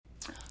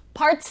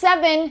Part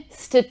 7,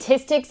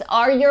 statistics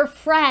are your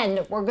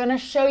friend. We're going to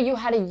show you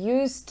how to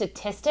use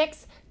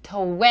statistics to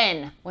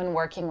win when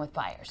working with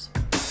buyers.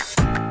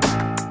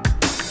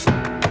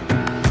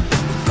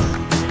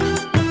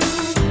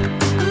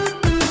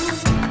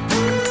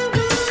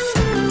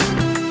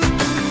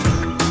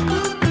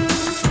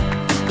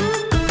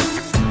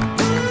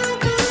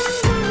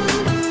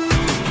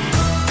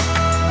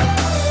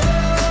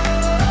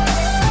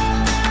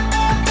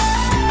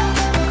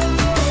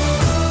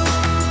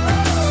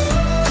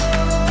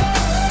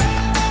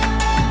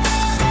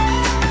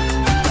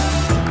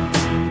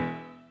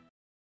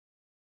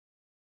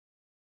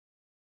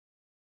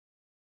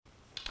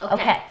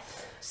 Okay,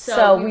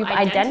 so we've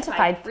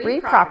identified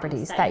 3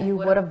 properties that you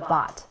would have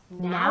bought.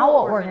 Now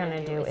what we're going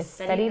to do is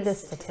study the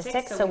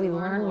statistics so we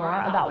learn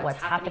more about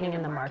what's happening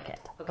in the market,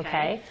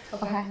 okay?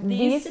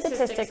 These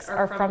statistics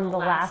are from the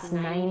last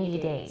 90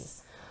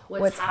 days.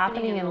 What's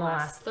happening in the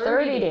last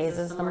 30 days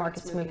is the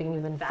market's moving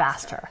even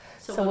faster.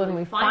 So when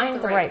we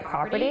find the right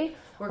property,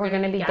 we're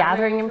going to be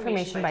gathering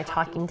information by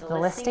talking to the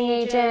listing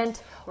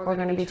agent. We're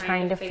going to be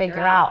trying to figure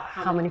out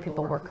how many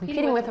people we're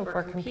competing with if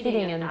we're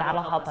competing, and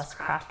that'll help us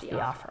craft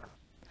the offer.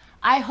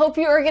 I hope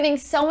you are getting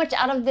so much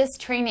out of this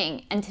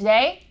training. And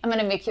today, I'm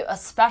going to make you a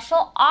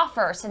special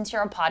offer since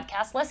you're a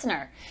podcast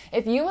listener.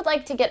 If you would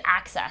like to get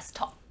access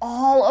to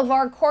all of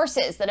our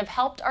courses that have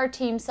helped our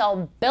team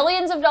sell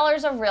billions of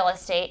dollars of real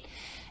estate,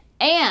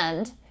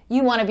 and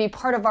you want to be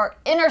part of our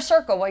inner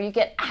circle where you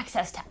get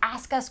access to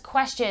ask us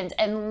questions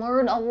and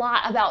learn a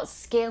lot about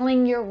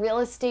scaling your real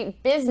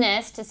estate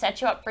business to set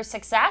you up for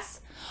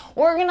success,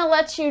 we're going to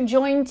let you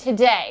join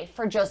today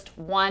for just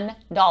 $1.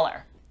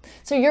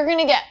 So you're going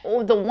to get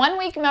the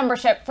 1-week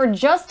membership for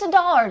just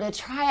 $1 to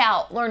try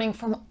out learning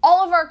from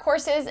all of our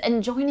courses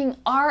and joining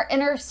our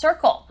inner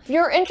circle. If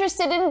you're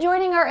interested in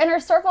joining our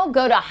inner circle,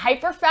 go to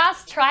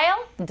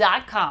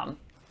hyperfasttrial.com.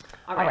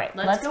 All right,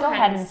 let's go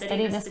ahead and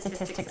study the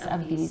statistics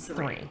of these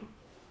 3.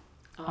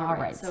 All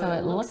right, so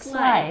it looks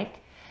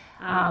like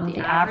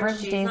the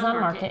average days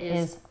on market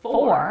is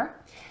 4,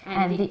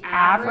 and the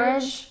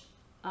average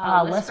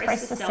list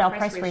price to sale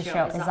price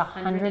ratio is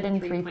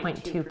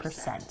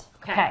 103.2%.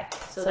 Okay,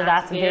 so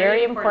that's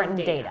very important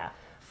data.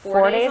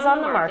 4 days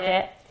on the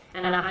market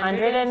and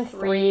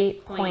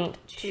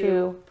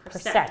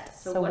 103.2%.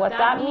 So what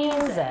that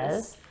means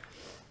is,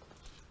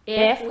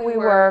 if we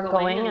were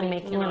going and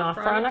making an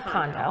offer on a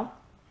condo,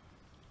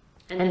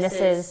 and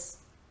this is,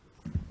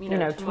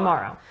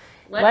 tomorrow,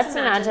 let's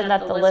imagine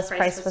that the list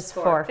price was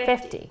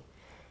 $450.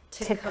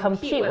 To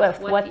compete with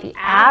what the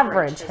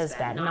average has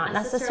been, not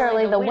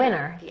necessarily the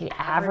winner, the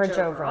average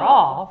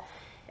overall,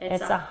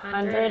 it's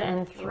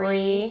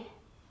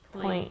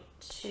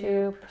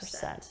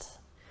 103.2%.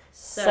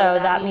 So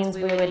that means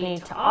we would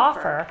need to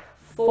offer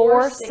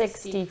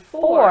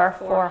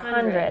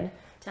 $464,400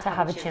 to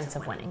have a chance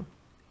of winning.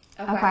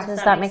 Okay.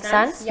 Does that make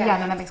sense?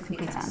 Yeah, that makes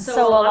complete sense.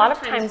 So a lot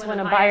of times when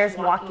a buyer's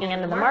walking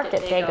into the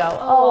market, they go,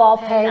 oh, I'll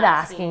pay the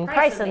asking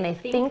price, and they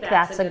think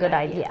that's a good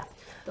idea.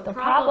 The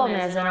problem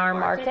is, in our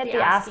market, the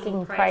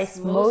asking price,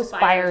 most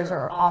buyers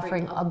are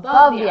offering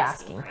above the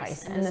asking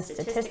price, and the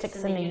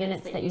statistics in the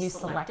units that you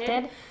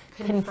selected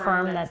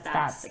confirm that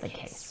that's the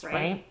case,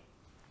 right?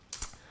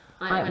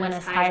 It went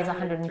as high as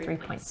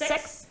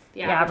 103.6.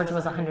 The average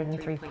was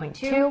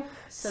 103.2.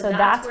 So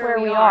that's where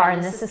we are,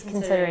 and this is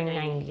considering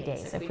 90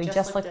 days. If we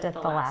just looked at the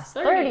last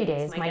 30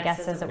 days, my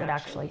guess is it would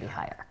actually be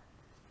higher.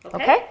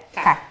 Okay?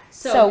 Okay.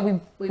 So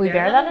we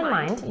bear that in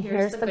mind, and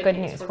here's the good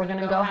news. We're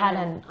going to go ahead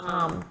and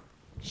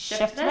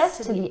shift this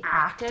to the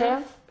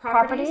active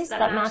properties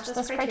that match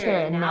this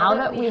criteria. Now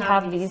that we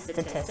have these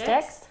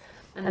statistics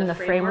and the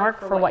framework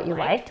for what you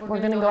liked, we're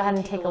going to go ahead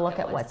and take a look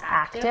at what's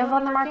active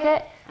on the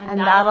market, and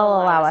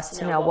that'll allow us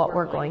to know what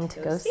we're going to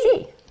go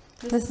see.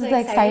 This is the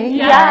exciting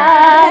part.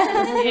 Yes,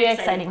 this is the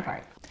exciting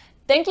part.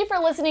 Thank you for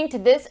listening to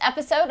this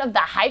episode of the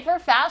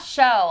Hyperfast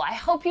Show. I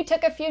hope you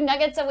took a few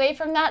nuggets away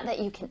from that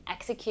you can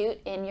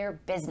execute in your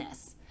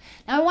business.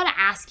 Now I want to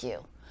ask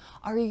you,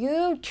 are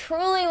you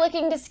truly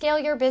looking to scale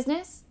your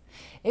business?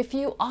 If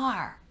you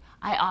are,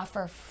 I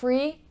offer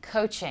free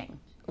coaching,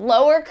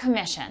 lower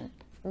commission,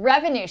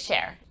 revenue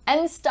share,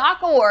 and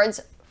stock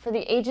awards for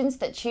the agents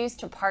that choose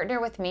to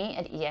partner with me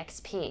at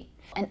eXp.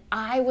 And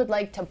I would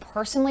like to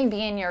personally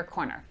be in your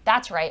corner.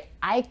 That's right,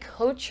 I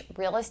coach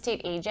real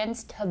estate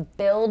agents to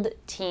build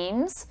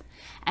teams.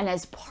 And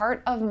as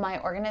part of my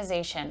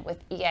organization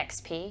with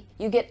eXp,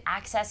 you get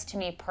access to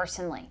me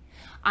personally.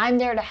 I'm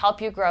there to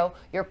help you grow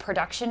your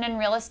production in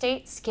real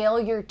estate,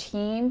 scale your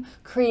team,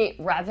 create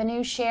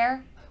revenue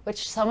share,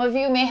 which some of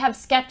you may have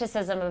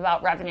skepticism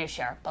about revenue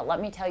share, but let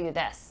me tell you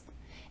this.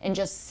 In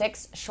just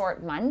 6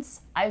 short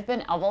months, I've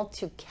been able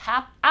to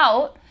cap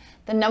out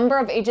the number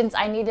of agents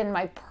I need in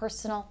my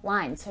personal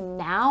line. So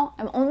now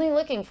I'm only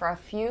looking for a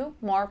few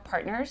more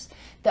partners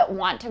that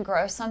want to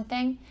grow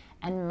something,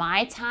 and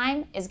my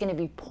time is going to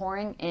be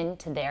pouring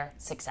into their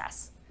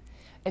success.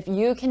 If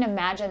you can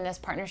imagine this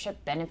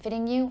partnership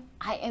benefiting you,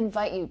 I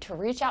invite you to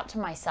reach out to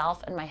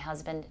myself and my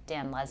husband,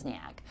 Dan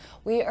Lesniak.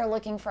 We are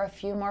looking for a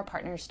few more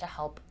partners to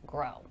help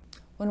grow.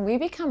 When we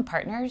become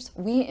partners,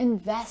 we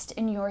invest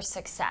in your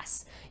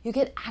success. You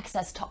get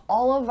access to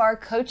all of our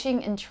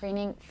coaching and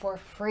training for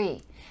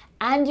free.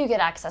 And you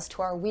get access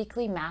to our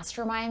weekly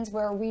masterminds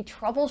where we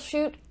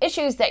troubleshoot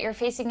issues that you're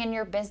facing in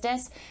your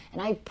business. And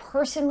I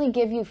personally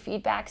give you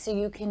feedback so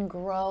you can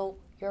grow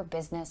your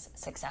business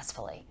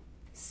successfully.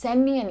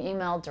 Send me an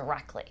email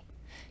directly.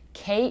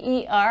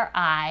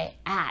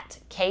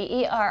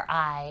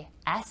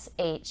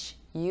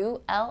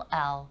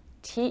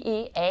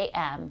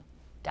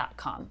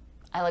 KERI@KERISHULLTEAM.com.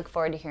 I look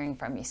forward to hearing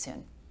from you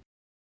soon.